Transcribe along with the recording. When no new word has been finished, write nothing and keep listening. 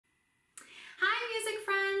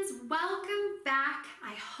Welcome back.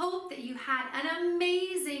 I hope that you had an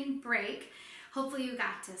amazing break. Hopefully you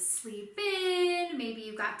got to sleep in, maybe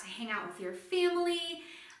you got to hang out with your family.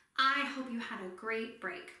 I hope you had a great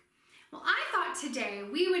break. Well, I thought today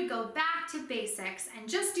we would go back to basics and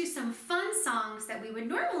just do some fun songs that we would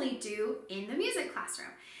normally do in the music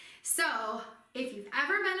classroom. So if you've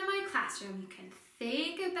ever been in my classroom, you can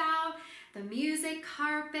think about the music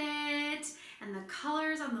carpet and the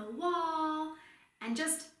colors on the wall and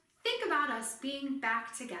just think about us being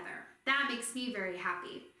back together. That makes me very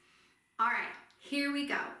happy. All right, here we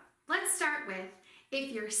go. Let's start with,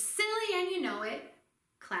 if you're silly and you know it,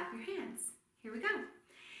 clap your hands. Here we go.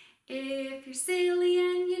 If you're silly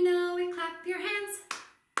and you know it, clap your hands.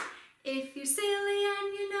 If you're silly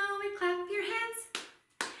and you know it, clap your hands.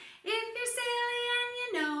 If you're silly and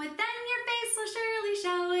you know it, then your face will surely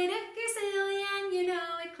show it. If you're silly and you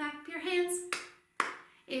know it, clap your hands.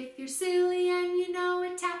 If you're silly and you know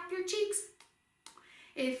it, tap your cheeks.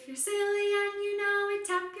 If you're silly and you know it,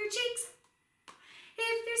 tap your cheeks.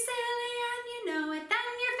 If you're silly and you know it, then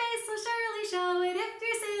your face will surely show it. If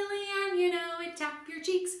you're silly and you know it, tap your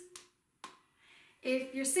cheeks.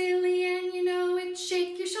 If you're silly and you know it,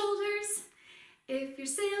 shake your shoulders. If you're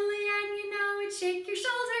silly and you know it, shake your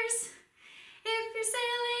shoulders. If you're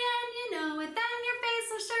silly and you know it, then your face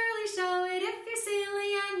will surely show it. If you're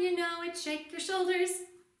silly and you know it, shake your shoulders.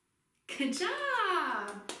 Good job!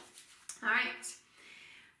 All right.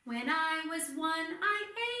 When I was one, I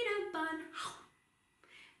ate a bun.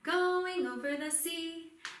 Going over the sea,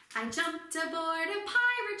 I jumped aboard a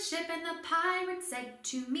pirate ship and the pirate said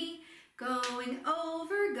to me, going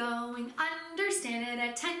over, going under, stand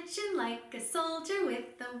at attention like a soldier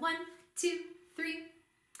with the 1, 2, 3.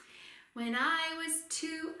 When I was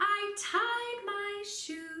 2, I tied my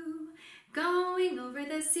shoe. Going over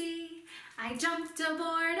the sea, I jumped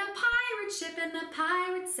aboard a pirate ship and the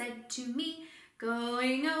pirate said to me,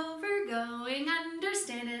 going over, going under,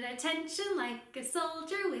 stand at attention like a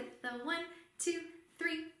soldier with the 1, 2,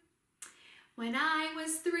 3. When I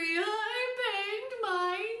was 3, I banged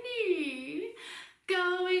my knee.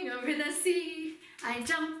 Going over the sea, I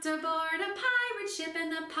jumped aboard a pirate ship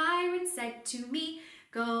and the pirate said to me,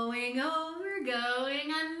 going over,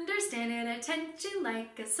 going under, stand at attention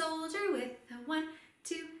like a soldier with the 1,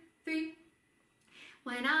 2, 3.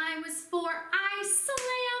 When I was 4, I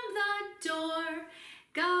slammed the door.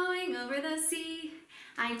 Going over the sea,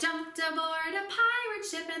 I jumped aboard a pirate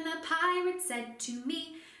ship and the pirate said to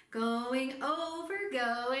me, going over,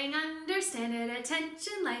 going under, stand at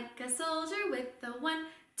attention like a soldier with the 1,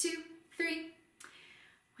 2, 3.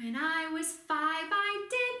 When I was 5, I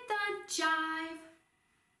did the jive.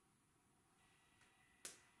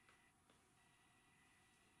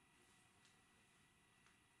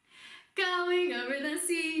 Going over the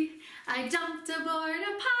sea, I jumped aboard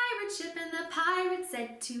a pirate ship and the pirate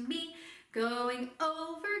said to me, going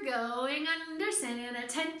over, going under, stand at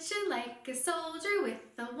attention like a soldier with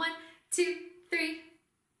the 1, 2, 3.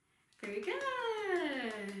 Very good.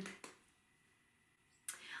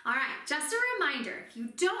 All right, just a reminder, if you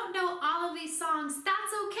don't know all of these songs,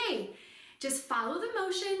 that's okay. Just follow the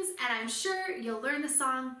motions and I'm sure you'll learn the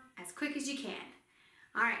song as quick as you can.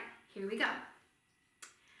 All right, here we go.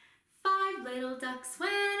 5 little ducks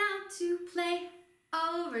went out to play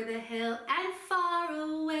over the hill and far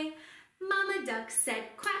away. Mama duck said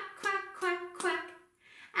quack, quack, quack, quack.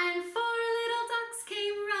 And 4 little ducks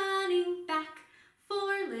came running back.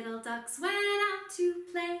 4 little ducks went out to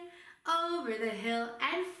play over the hill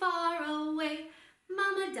and far away.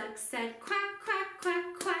 Mama duck said quack, quack, quack,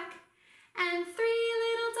 quack. And 3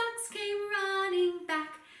 little ducks came running back.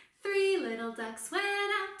 3 little ducks went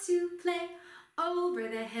out to play over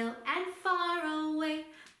the hill and far away.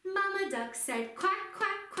 Mama duck said quack,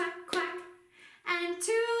 quack, quack, quack. And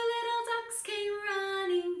 2 little ducks came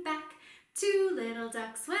running back. 2 little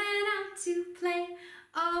ducks went out to play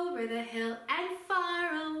over the hill and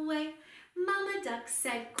far away. Mama duck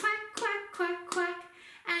said quack, quack, quack, quack.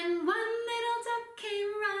 And 1 little duck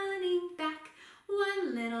came running back.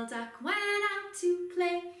 1 little duck went out to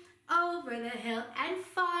play over the hill and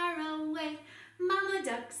far away. Mama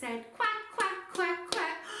duck said quack, quack, quack,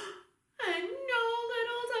 quack. And no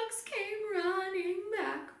little ducks came running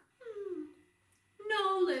back.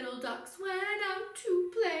 No little ducks went out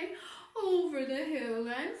to play over the hill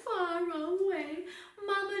and far away.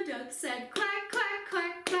 Mama duck said quack, quack,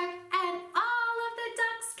 quack, quack. And all of the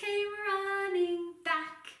ducks came running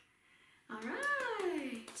back. All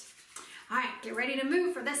right. All right, get ready to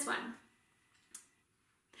move for this one.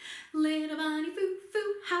 Little bunny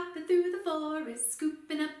foo-foo hopping through the forest,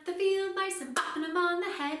 scooping up the field mice and bopping them on the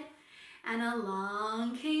head. And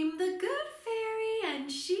along came the good fairy and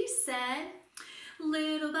she said,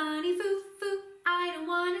 little bunny foo-foo, I don't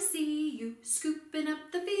want to see you scooping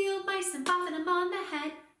up the field mice and popping them on the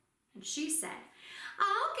head. And she said,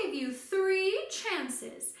 I'll give you 3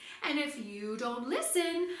 chances, and if you don't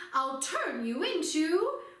listen, I'll turn you into,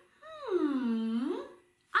 a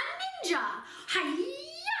ninja.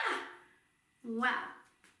 Hi-ya! Well,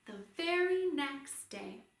 the very next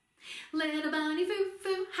day, little bunny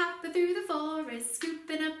foo-foo hopping through the forest,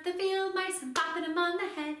 scooping up the field mice and popping them on the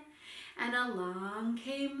head. And along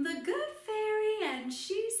came the good fairy, and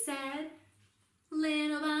she said,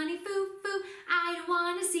 little bunny foo-foo, I don't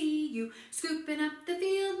want to see you scooping up the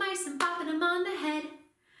field mice and popping them on the head.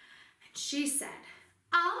 And she said,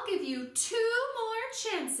 I'll give you 2 more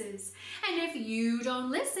chances, and if you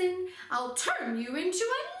don't listen, I'll turn you into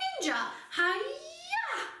a ninja.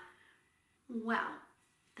 Hi-ya! Well,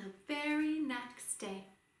 the very next day,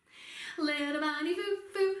 little bunny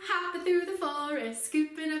foo-foo hopping through the forest,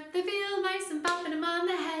 scooping up the field mice and popping them on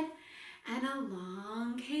the head. And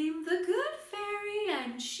along came the good fairy,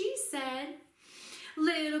 and she said,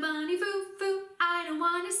 little bunny foo-foo, I don't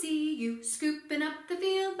want to see you scooping up the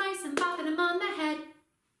field mice and popping them on the head.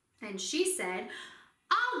 And she said,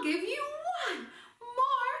 I'll give you 1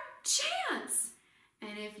 more chance,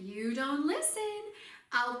 and if you don't listen,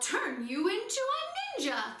 I'll turn you into a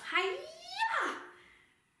ninja. Hi-ya!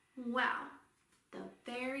 Well, the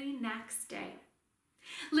very next day,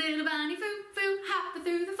 little bunny foo-foo hopping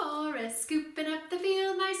through the forest, scooping up the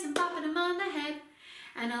field mice and popping them on the head.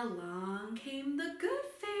 And along came the good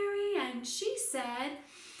fairy, and she said,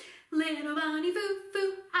 little bunny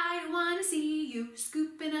foo-foo, I don't want to see you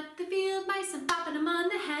scooping up the field mice and popping them on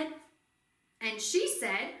the head. And she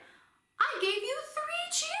said, I gave you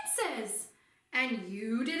 3 chances, and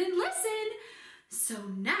you didn't listen, so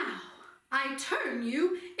now I turn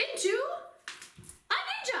you into a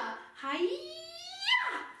ninja.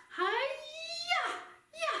 Hi-ya! Hi-ya!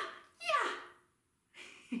 Yeah, yeah.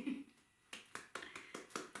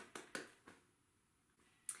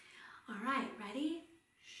 All right, ready?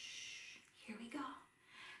 Shh, here we go.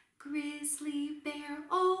 Grizzly bear,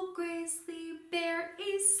 oh grizzly bear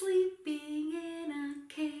is sleeping in a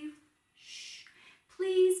cave. Shh,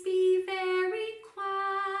 please be very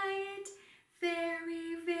quiet,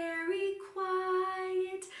 very, very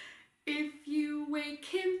quiet. If you wake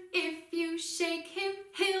him, if you shake him,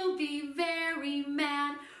 he'll be very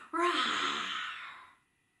mad. Rawr!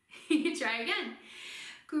 Try again.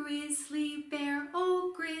 Grizzly bear,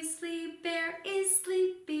 oh grizzly bear is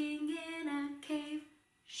sleeping in a cave.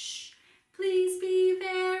 Shh, please be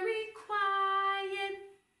very quiet,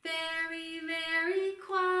 very, very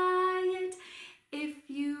quiet. If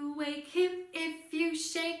you wake him, if you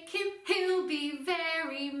shake him, he'll be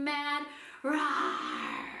very mad.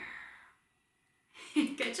 Rawr!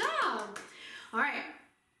 Good job. All right,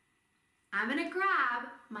 I'm gonna grab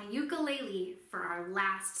my ukulele for our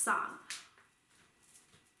last song.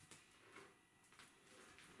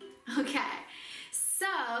 Okay, so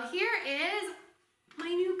here is my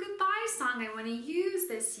new goodbye song I want to use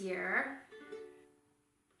this year.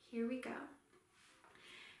 Here we go.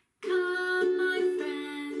 Come, my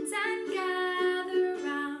friends, and gather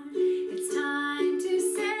round. It's time to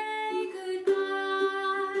say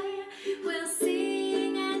goodbye. We'll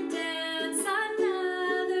sing and dance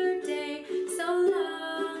another day. So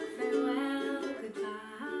long, farewell,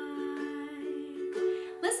 goodbye.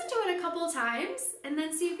 Listen to it a couple times and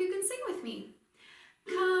then see if you can sing with me.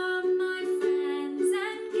 Come, my friends,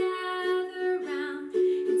 and gather round.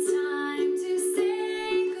 It's time to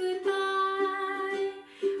say goodbye.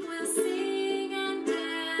 We'll sing and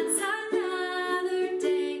dance another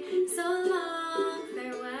day. So long,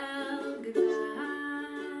 farewell,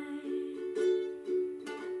 goodbye.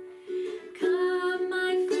 Come,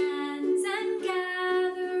 my friends, and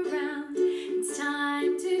gather round. It's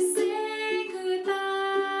time to say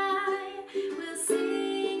goodbye. We'll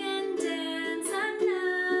sing and dance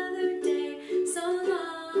another day. So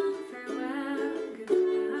long, farewell,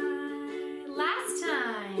 goodbye. Last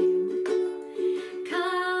time.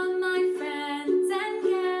 Come, my friends, and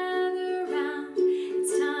gather round.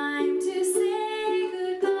 It's time to say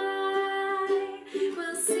goodbye.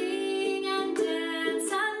 We'll sing and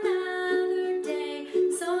dance another day.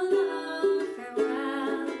 So long,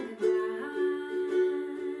 farewell, goodbye.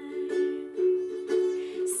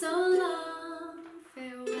 So long,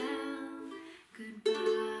 farewell, goodbye.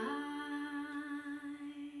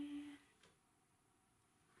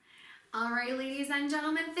 All right, ladies and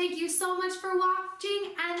gentlemen, thank you so much for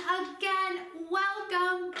watching, and again,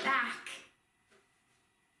 welcome back.